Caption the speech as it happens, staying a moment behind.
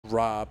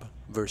Rob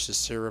versus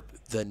Syrup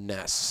the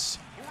Ness.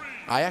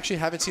 I actually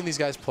haven't seen these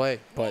guys play,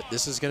 but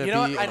this is going to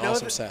be an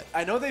awesome set.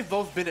 I know they've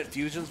both been at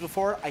Fusions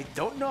before. I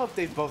don't know if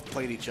they've both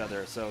played each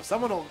other. So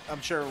someone will,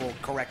 I'm sure, will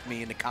correct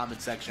me in the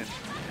comment section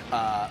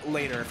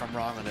later if I'm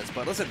wrong on this.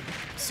 But listen,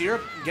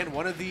 Syrup, again,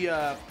 one of the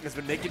has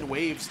been making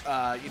waves,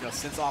 you know,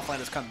 since offline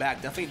has come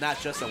back. Definitely not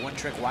just a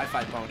one-trick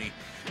Wi-Fi pony.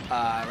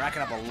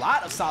 Racking up a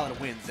lot of solid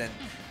wins, and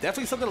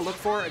definitely something to look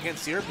for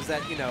against Syrup is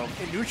that, you know,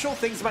 in neutral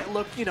things might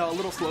look, you know, a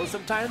little slow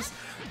sometimes.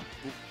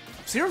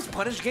 Syrup's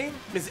punish game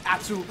is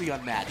absolutely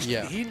unmatched.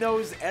 Yeah. He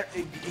knows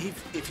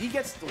if he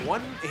gets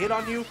one hit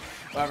on you,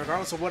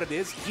 regardless of what it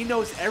is, he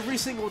knows every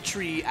single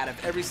tree out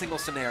of every single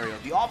scenario.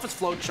 The office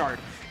flow chart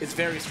is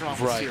very strong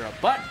for Syrup,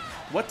 but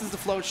what does the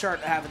flow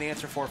chart have an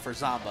answer for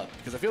Zomba?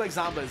 Because I feel like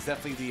Zomba is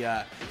definitely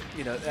the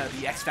you know,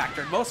 the X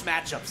factor in most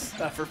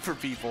matchups for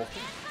people.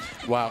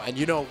 Wow, and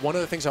you know, one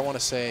of the things I want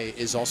to say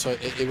is also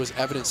it was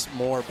evidenced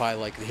more by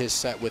like his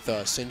set with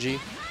Sinji,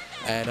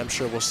 and I'm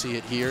sure we'll see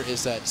it here,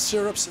 is that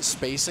Syrup's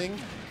spacing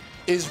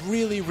is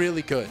really,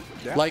 really good.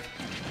 Yeah. Like,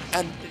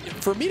 and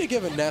for me to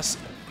give a Ness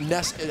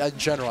in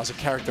general as a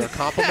character a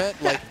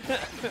compliment, like,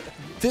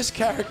 this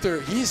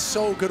character, he's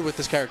so good with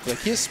this character. Like,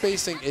 his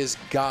spacing is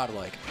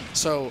godlike.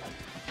 So,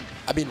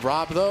 I mean,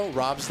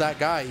 Rob's that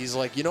guy. He's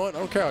like, you know what, I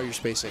don't care how you're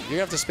spacing. You're going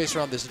to have to space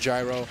around this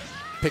gyro,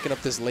 picking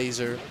up this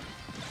laser.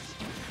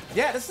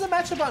 Yeah, this is a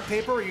matchup on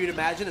paper where you'd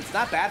imagine it's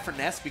not bad for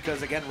Ness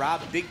because, again,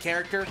 Rob, big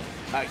character,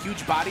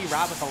 huge body.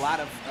 Rob with a lot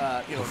of,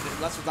 you know,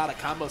 Ness with a lot of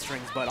combo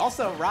strings, but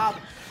also Rob,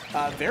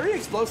 very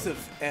explosive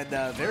and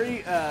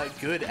very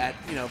good at,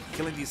 you know,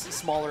 killing these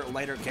smaller,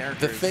 lighter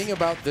characters. The thing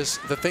about this,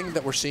 the thing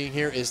that we're seeing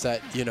here is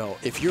that, you know,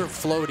 if you're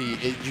floaty,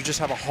 you just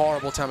have a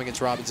horrible time against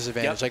Rob at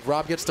disadvantage. Yep. Like,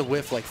 Rob gets to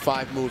whiff like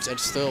 5 moves and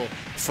still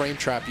frame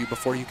trap you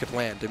before you could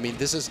land. I mean,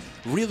 this is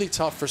really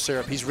tough for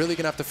Syrup. He's really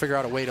going to have to figure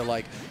out a way to,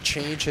 like,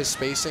 change his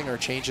spacing or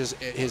change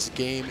his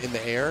game in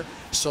the air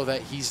so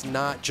that he's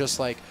not just,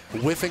 like,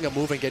 whiffing a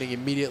move and getting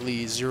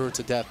immediately 0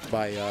 to death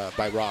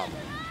by Rob.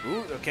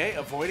 Ooh, okay,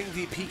 avoiding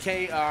the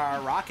PK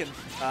rockin',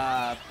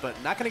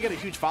 but not going to get a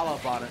huge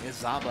follow-up on it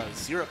is Zomba.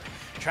 Syrup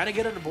trying to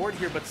get on the board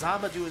here, but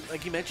Zomba doing,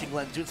 like you mentioned,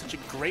 Glenn, doing such a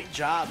great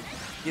job,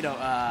 you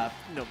know,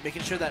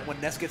 making sure that when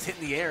Ness gets hit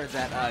in the air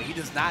that he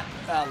does not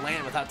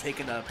land without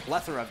taking a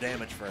plethora of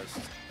damage first.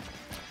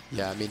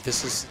 Yeah, I mean,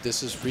 this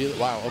is really,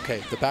 wow,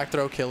 okay, the back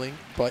throw killing,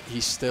 but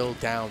he's still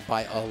down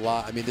by a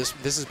lot. I mean, this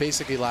is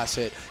basically last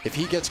hit. If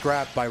he gets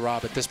grabbed by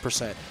Rob at this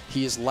 %,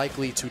 he is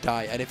likely to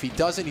die, and if he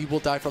doesn't, he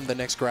will die from the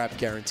next grab,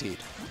 guaranteed.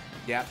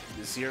 Yeah,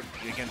 this year,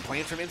 again,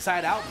 playing from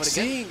inside out, but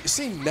again...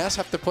 Seeing Ness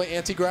have to play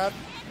anti-grab,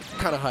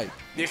 kind of hype.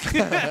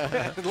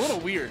 A little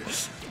weird.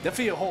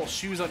 Definitely a whole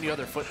shoes on the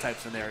other foot type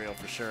scenario,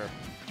 for sure.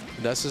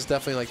 Ness is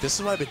definitely like, this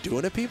is what I've been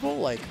doing to people?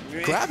 Like,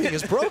 grabbing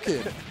is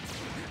broken.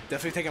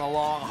 Definitely taking a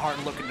long, hard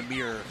look in the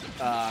mirror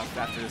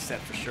after this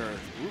set for sure.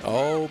 Ooh.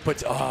 Oh,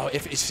 but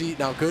if you see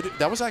now, good.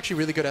 That was actually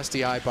really good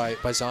SDI by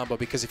Zomba,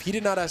 because if he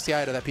did not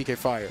SDI to that PK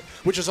fire,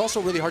 which is also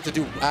really hard to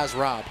do as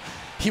Rob,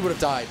 he would have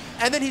died.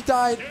 And then he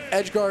died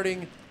edge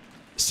guarding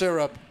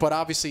Syrup. But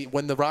obviously,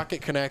 when the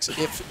rocket connects,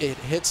 if it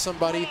hits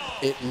somebody,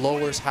 it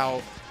lowers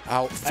how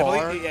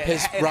far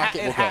his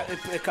rocket will go.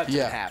 It cuts it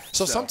in half.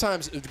 So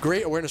sometimes,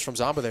 great awareness from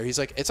Zomba there. He's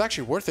like, it's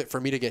actually worth it for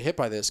me to get hit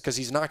by this because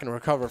he's not going to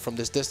recover from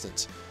this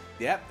distance.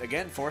 Yeah,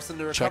 again, force him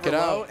to recover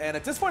low. And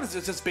at this point, it's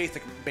just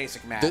basic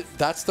math.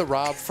 That's the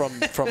Rob from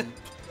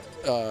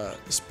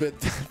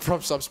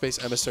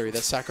Subspace Emissary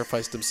that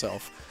sacrificed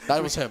himself.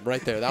 That was him right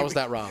there. That was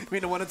that Rob. I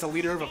mean, the one that's a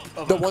leader of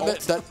a the one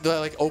that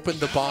like opened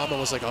the bomb and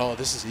was like, oh,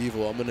 this is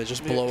evil. I'm going to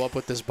just blow up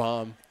with this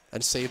bomb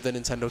and save the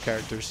Nintendo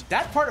characters.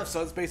 That part of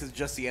Subspace is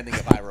just the ending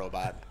of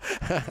iRobot.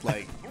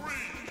 Like,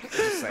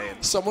 just saying.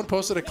 Someone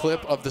posted a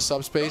clip of the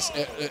Subspace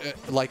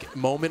like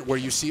moment where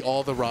you see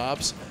all the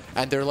Robs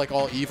and they're like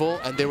all evil,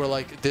 and they were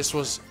like, this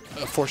was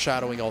a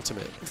foreshadowing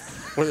Ultimate.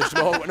 Where there's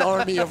an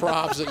army of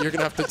Robs that you're going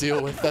to have to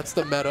deal with. That's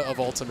the meta of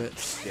Ultimate.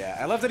 Yeah,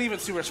 I love that even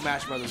Super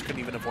Smash Bros. Couldn't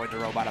even avoid the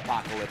robot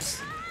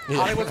apocalypse. Yeah.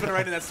 Hollywood's been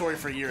writing that story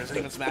for years, and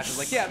even Smash is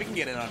like, yeah, we can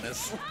get in on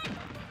this.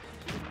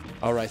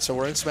 All right, so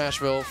we're in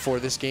Smashville for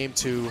this Game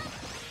 2.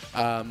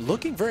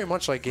 Looking very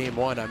much like Game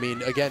 1. I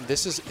mean, again,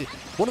 this is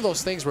one of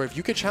those things where if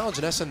you could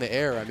challenge Ness in the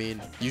air, I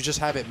mean, you just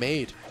have it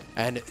made.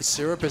 And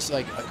Syrup is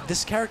like,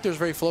 this character is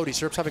very floaty.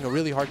 Syrup's having a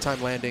really hard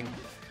time landing.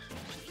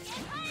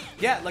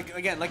 Yeah, like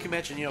again, like you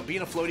mentioned, you know,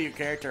 being a floatier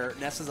character,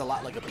 Ness is a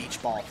lot like a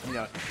beach ball. You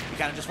know, you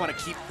kind of just want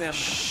to keep them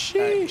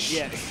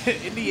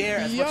in the air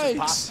as much as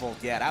possible.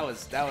 Yeah, that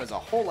was a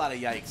whole lot of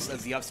yikes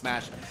as the up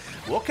smash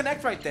will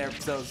connect right there.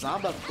 So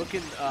Zomba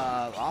looking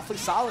awfully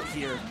solid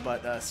here,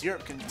 but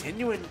Syrup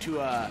continuing to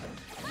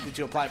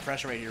apply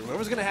pressure right here.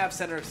 Whoever's going to have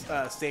center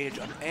stage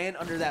and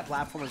under that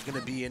platform is going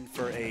to be in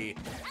for a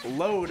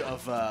load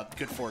of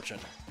good fortune.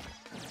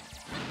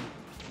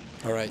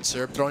 All right,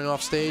 Syrup throwing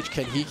off stage.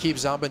 Can he keep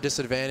Zomba in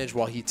disadvantage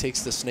while he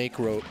takes the snake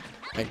rope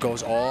and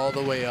goes all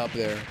the way up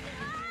there?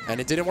 And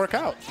it didn't work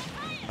out.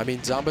 I mean,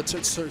 Zomba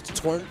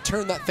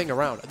turned that thing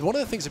around. One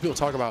of the things that people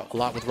talk about a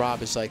lot with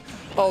Rob is like,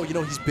 oh, you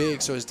know, he's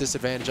big, so his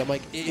disadvantage. I'm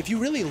like, if you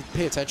really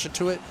pay attention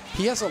to it,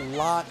 he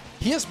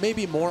has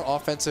maybe more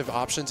offensive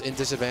options in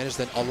disadvantage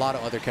than a lot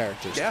of other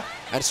characters. Yeah.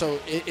 And so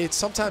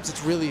sometimes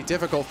it's really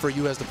difficult for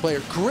you as the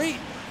player. Great.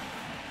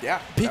 Yeah.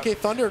 PK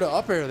Thunder to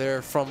up air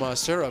there from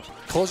Syrup,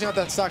 closing out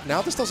that stock.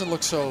 Now this doesn't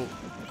look so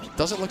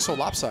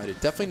lopsided.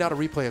 Definitely not a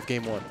replay of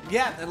game 1.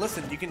 Yeah, and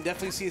listen, you can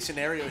definitely see a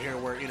scenario here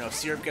where, you know,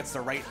 Syrup gets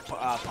the right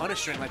punish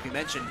string, like we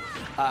mentioned.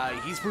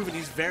 He's proven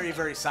he's very,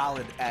 very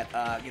solid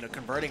at, you know,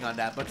 converting on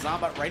that. But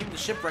Zomba riding the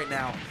ship right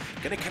now,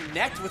 going to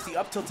connect with the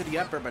up tilt to the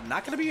upper, but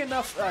not going to be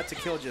enough to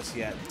kill just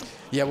yet.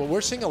 Yeah, what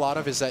we're seeing a lot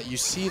of is that you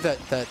see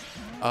that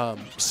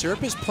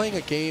Syrup is playing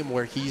a game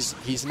where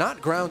he's not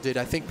grounded,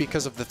 I think,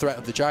 because of the threat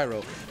of the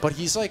gyro, but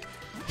he's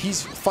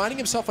finding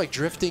himself like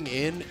drifting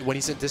in when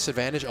he's in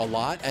disadvantage a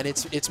lot, and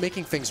it's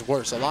making things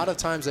worse. A lot of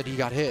times that he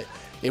got hit,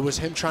 it was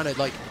him trying to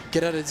like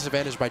get out of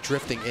disadvantage by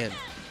drifting in.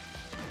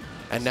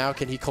 And now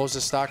can he close the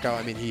stock out?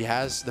 I mean, he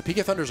has the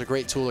PK Thunder is a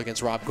great tool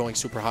against Rob going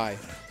super high.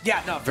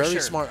 Yeah, no, for very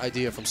sure. Smart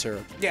idea from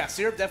Syrup. Yeah,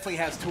 Syrup definitely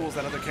has tools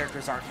that other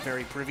characters aren't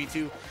very privy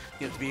to.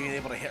 You know, to being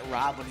able to hit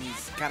Rob when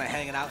he's kind of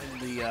hanging out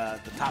in the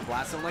top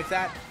last zone like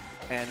that,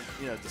 and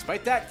you know,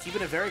 despite that,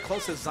 keeping it very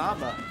close to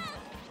Zomba.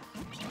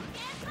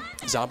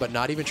 Zomba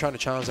not even trying to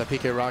challenge that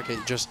PK Rocket,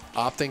 just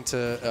opting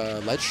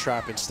to ledge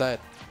trap instead.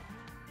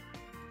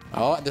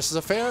 Oh, and this is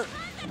a fair.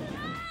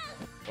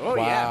 Oh,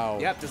 wow.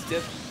 Yeah. This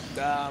did.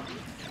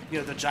 You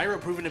know, the gyro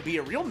proving to be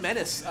a real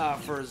menace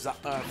for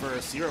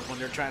Syrup when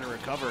they're trying to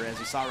recover, as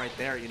you saw right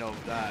there. You know,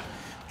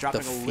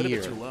 dropping a little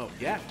bit too low.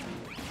 Yeah.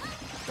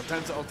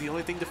 Sometimes the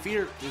only thing to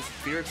fear is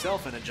fear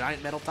itself and a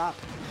giant metal top.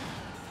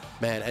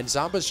 Man, and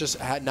Zomba's just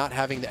not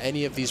having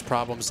any of these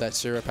problems that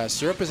Syrup has.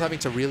 Syrup is having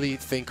to really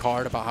think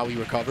hard about how he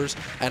recovers.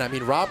 And I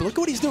mean, Rob, look at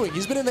what he's doing.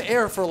 He's been in the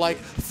air for like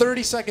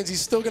 30 seconds.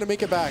 He's still going to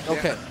make it back. Yeah.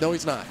 Okay, no,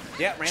 he's not.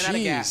 Yeah, ran out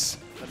of gas,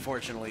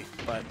 unfortunately.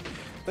 But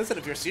listen,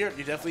 if you're Syrup,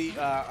 you definitely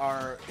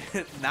are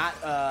not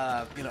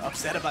you know,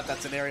 upset about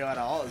that scenario at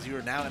all, as you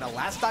are now in a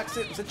last stock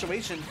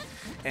situation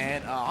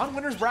and on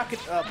winner's bracket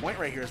point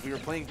right here, as we were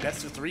playing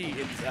best of 3 in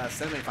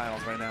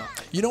semifinals right now.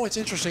 You know, it's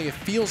interesting. It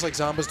feels like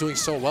Zomba's doing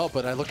so well,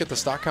 but I look at the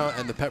stock count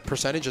and the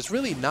percentage. It's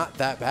really not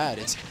that bad.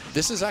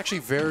 This is actually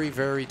very,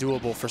 very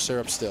doable for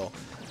Syrup still.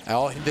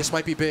 This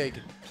might be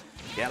big.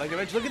 Yeah, like I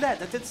mentioned, look at that.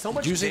 That did so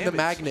much Using damage. the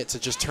magnet to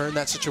just turn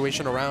that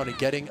situation around and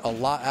getting a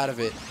lot out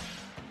of it.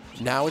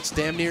 Now it's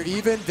damn near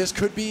even. This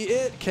could be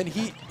it. Can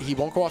he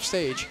won't go off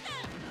stage.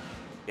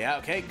 Yeah,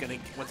 okay. Gonna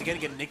once again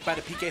get nicked by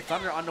the PK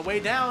Thunder on the way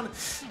down.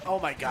 Oh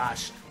my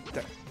gosh.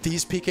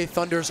 These PK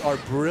Thunders are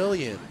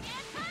brilliant.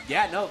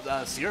 Yeah, no,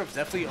 Syrup's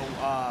definitely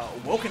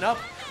woken up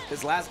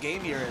this last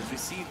game here, as we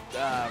see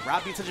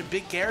Rob being such a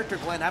big character,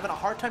 Glenn, having a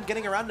hard time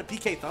getting around the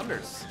PK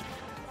Thunders.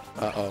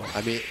 Uh-oh.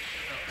 I mean,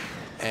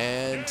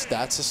 and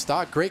that's a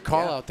stock. Great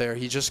call out there.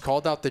 He just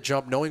called out the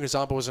jump, knowing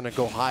Zomba was going to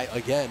go high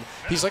again.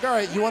 He's like, all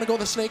right, you want to go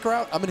the snake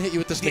route? I'm going to hit you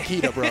with this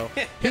Nikita, bro.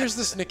 Here's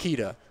this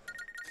Nikita.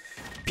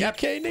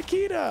 PK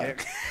Nikita.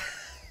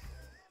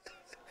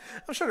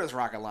 I'm sure there's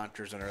rocket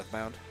launchers in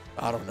Earthbound.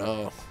 I don't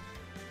know.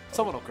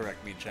 Someone will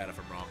correct me in chat if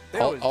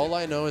I'm wrong. All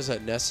I know is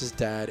that Ness's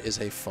dad is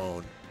a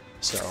phone.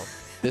 So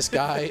this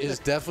guy is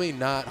definitely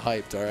not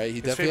hyped, all right?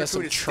 He definitely has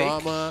some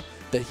trauma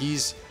that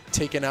he's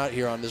taken out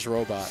here on this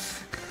robot.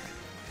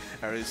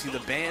 All right, you see the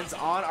bands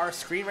on our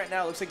screen right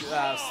now. It looks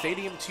like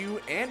Stadium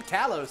 2 and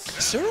Kalos.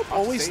 Syrup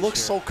always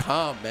looks so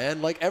calm,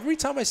 man. Like, every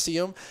time I see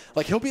him,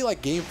 like, he'll be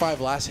like Game 5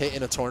 last hit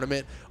in a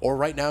tournament, or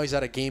right now he's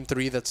at a Game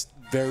 3 that's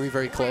very,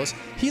 very close.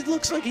 He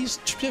looks like he's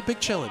big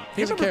chilling.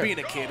 He doesn't care. Being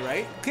a kid,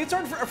 right? Kids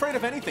aren't afraid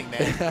of anything,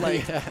 man.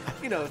 Like,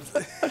 you know.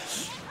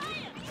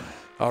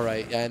 All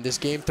right, and this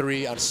Game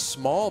 3 on a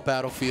small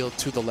battlefield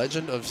to the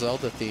Legend of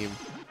Zelda theme.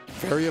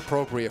 Very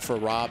appropriate for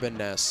Rob and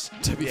Ness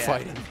to be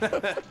fighting.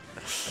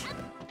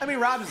 I mean,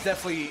 Rob is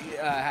definitely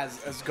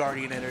has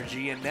Guardian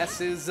energy, and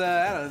Ness is,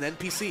 I don't know, an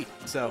NPC.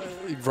 So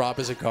Rob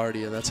is a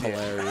Guardian. That's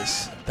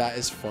hilarious. That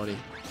is funny.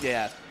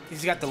 Yeah.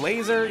 He's got the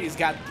laser. He's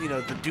got, you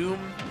know, the Doom.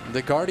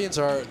 The Guardians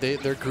are,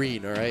 they're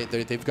green, all right?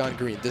 They've gone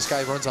green. This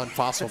guy runs on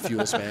fossil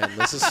fuels, man.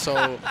 This is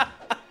so,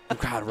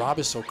 God, Rob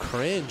is so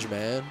cringe,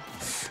 man.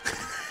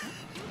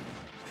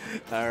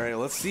 All right,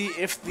 let's see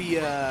if the,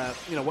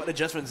 you know, what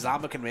adjustments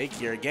Zomba can make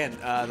here. Again,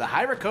 the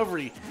high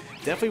recovery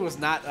definitely was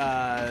not,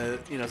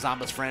 you know,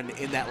 Zomba's friend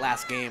in that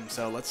last game.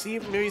 So let's see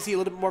if maybe see a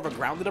little bit more of a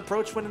grounded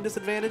approach when in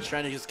disadvantage,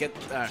 trying to just get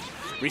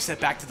reset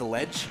back to the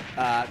ledge,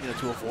 you know,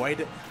 to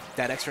avoid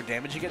that extra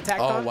damage you get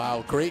tacked on. Oh,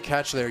 wow. Great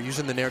catch there,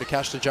 using the nair to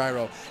catch the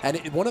gyro. And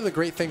one of the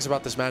great things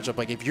about this matchup,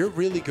 like, if you're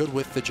really good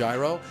with the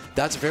gyro,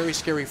 that's very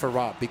scary for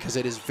Rob, because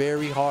it is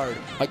very hard.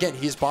 Again,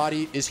 his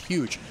body is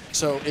huge.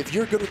 So if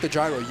you're good with the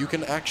gyro, you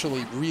can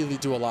actually really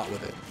do a lot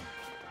with it.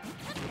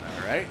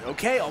 All right.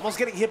 Okay, almost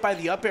getting hit by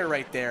the up air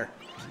right there.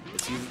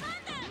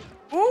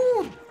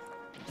 Ooh!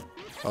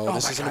 Oh,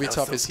 this is going to be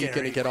tough. Is he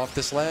going to get off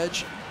this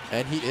ledge?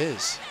 And he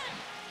is.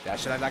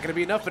 That's not going to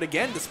be enough. But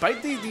again,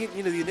 despite the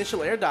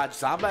initial air dodge,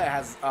 Zomba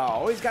has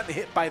always gotten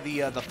hit by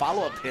the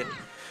follow-up hit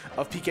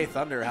of PK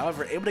Thunder.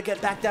 However, able to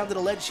get back down to the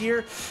ledge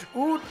here.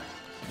 Ooh.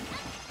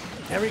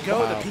 There we go.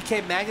 Wow. The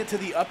PK Magnet to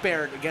the up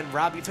air. Again,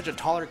 Rob, you're such a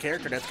taller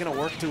character. That's going to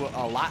work to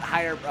a lot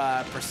higher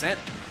percent.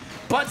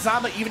 But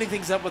Zomba evening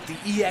things up with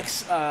the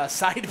EX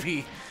side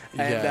B.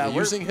 And,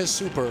 using his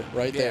super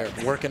right there,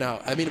 working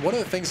out. I mean, one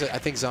of the things that I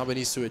think Zomba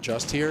needs to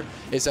adjust here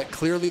is that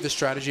clearly the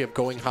strategy of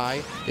going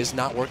high is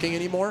not working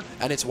anymore,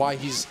 and it's why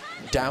he's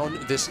down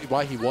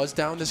why he was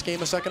down this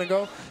game a second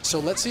ago. So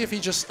let's see if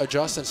he just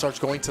adjusts and starts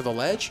going to the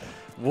ledge.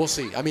 We'll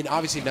see. I mean,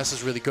 obviously Ness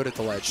is really good at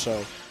the ledge,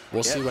 so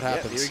we'll see what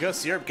happens. Here we go,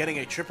 Syrup getting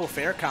a triple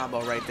fair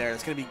combo right there.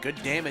 It's going to be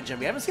good damage, and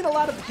we haven't seen a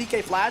lot of the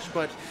PK Flash,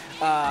 but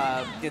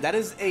that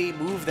is a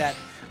move that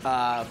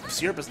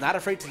Syrup is not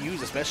afraid to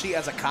use, especially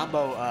as a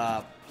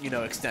combo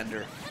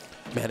extender.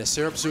 Man,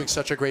 Syrup's doing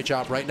such a great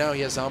job. Right now,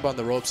 he has Zomba on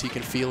the ropes. He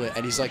can feel it.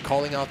 And he's, like,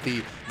 calling out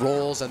the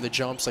rolls and the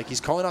jumps. Like,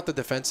 he's calling out the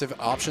defensive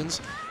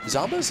options.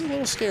 Zomba's a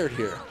little scared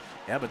here.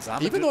 Yeah, but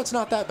Zomba... Even though it's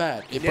not that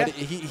bad. But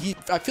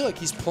I feel like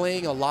he's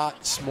playing a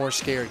lot more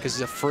scared because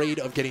he's afraid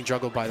of getting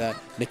juggled by that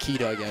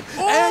Nikita again.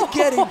 And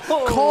getting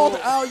called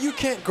out. You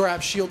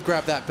can't shield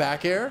grab that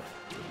back air.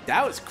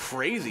 That was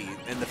crazy.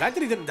 And the fact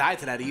that he didn't die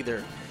to that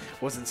either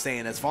was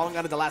insane. As falling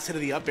out of the last hit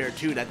of the up air,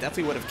 too, that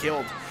definitely would have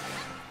killed.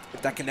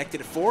 If that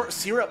connected for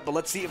Syrup, but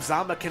let's see if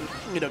Zomba can,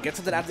 get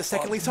something out of the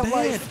second lease of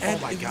life. And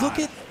my God. Look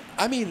at,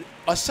 I mean,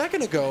 a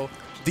second ago,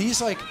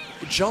 these like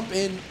jump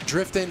in,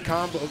 drift in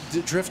combo,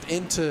 drift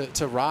into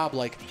Rob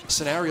like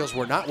scenarios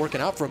were not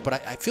working out for him.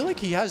 But I feel like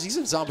he's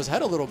in Zomba's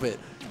head a little bit.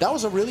 That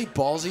was a really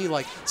ballsy,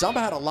 like Zomba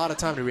had a lot of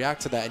time to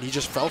react to that, and he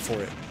just fell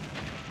for it.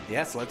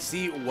 Yeah, so let's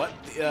see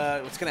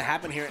what's going to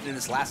happen here in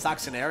this last stock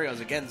scenarios.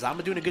 Again,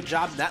 Zomba doing a good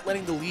job not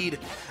letting the lead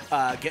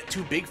get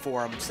too big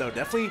for him. So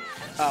definitely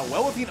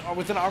well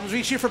within arm's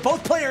reach here for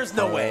both players.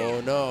 No way.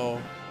 Oh,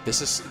 no.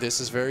 This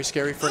is very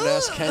scary for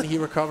Ness. Can he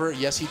recover?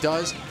 Yes, he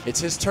does. It's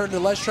his turn to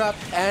ledge trap,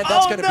 and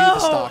that's going to be the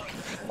stock.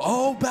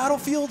 Oh,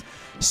 Battlefield.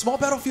 Small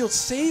Battlefield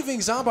saving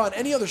Zomba. On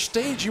any other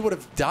stage, he would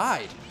have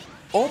died.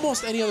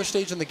 Almost any other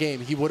stage in the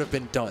game, he would have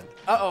been done.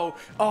 Uh-oh.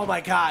 Oh,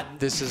 my God.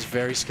 This is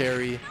very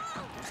scary.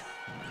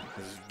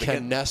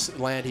 Can Ness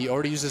land? He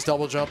already used his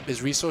double jump.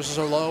 His resources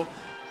are low.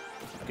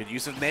 Good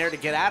use of Nair to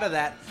get out of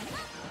that.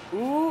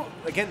 Ooh,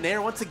 again,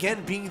 Nair once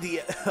again being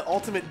the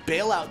ultimate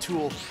bailout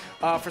tool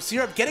for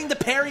Syrup. Getting the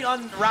parry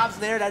on Rob's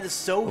Nair, that is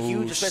so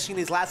huge, especially in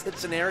these last hit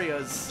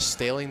scenarios.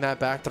 Staling that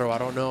back throw. I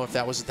don't know if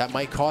that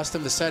might cost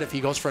him the set if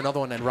he goes for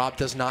another one and Rob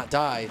does not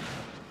die.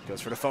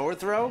 Goes for the forward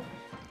throw.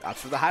 Opts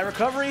for the high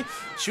recovery.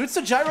 Shoots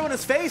the gyro in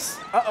his face.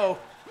 Uh-oh.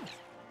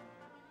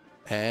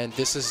 And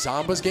this is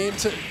Zomba's game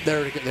to...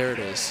 There it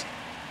is.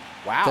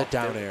 Wow. The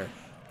down air.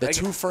 The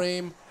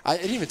two-frame. I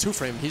didn't even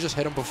two-frame. He just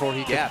hit him before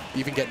he could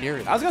even get near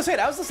it. I was going to say,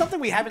 that was something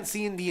we haven't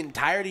seen the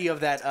entirety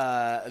of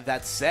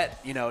that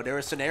set. There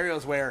were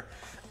scenarios where,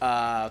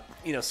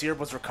 Syrup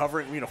was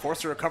recovering,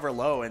 forced to recover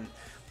low, and,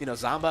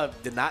 Zomba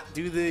did not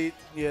do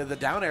the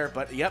down air,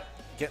 but, yep.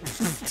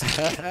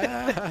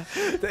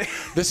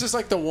 This is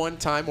like the one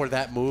time where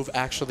that move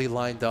actually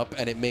lined up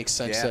and it makes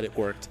sense that it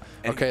worked.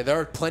 Okay, there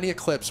are plenty of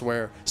clips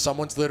where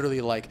someone's literally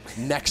like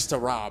next to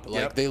Rob,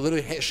 like they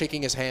literally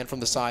shaking his hand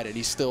from the side and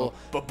he still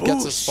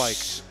gets a spike.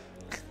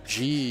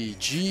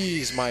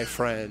 Jeez, my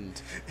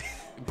friend,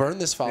 burn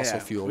this fossil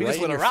fuel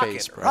right in your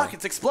face, bro.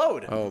 Rockets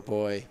explode. Oh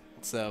boy.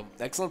 So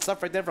excellent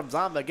stuff right there from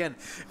Zomba. Again,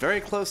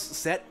 very close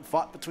set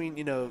fought between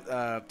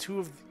two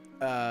of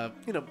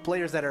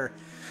players that are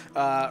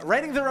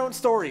writing their own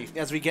story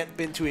as we get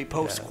into a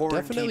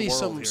post-quarantine definitely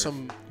world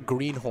some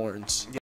greenhorns.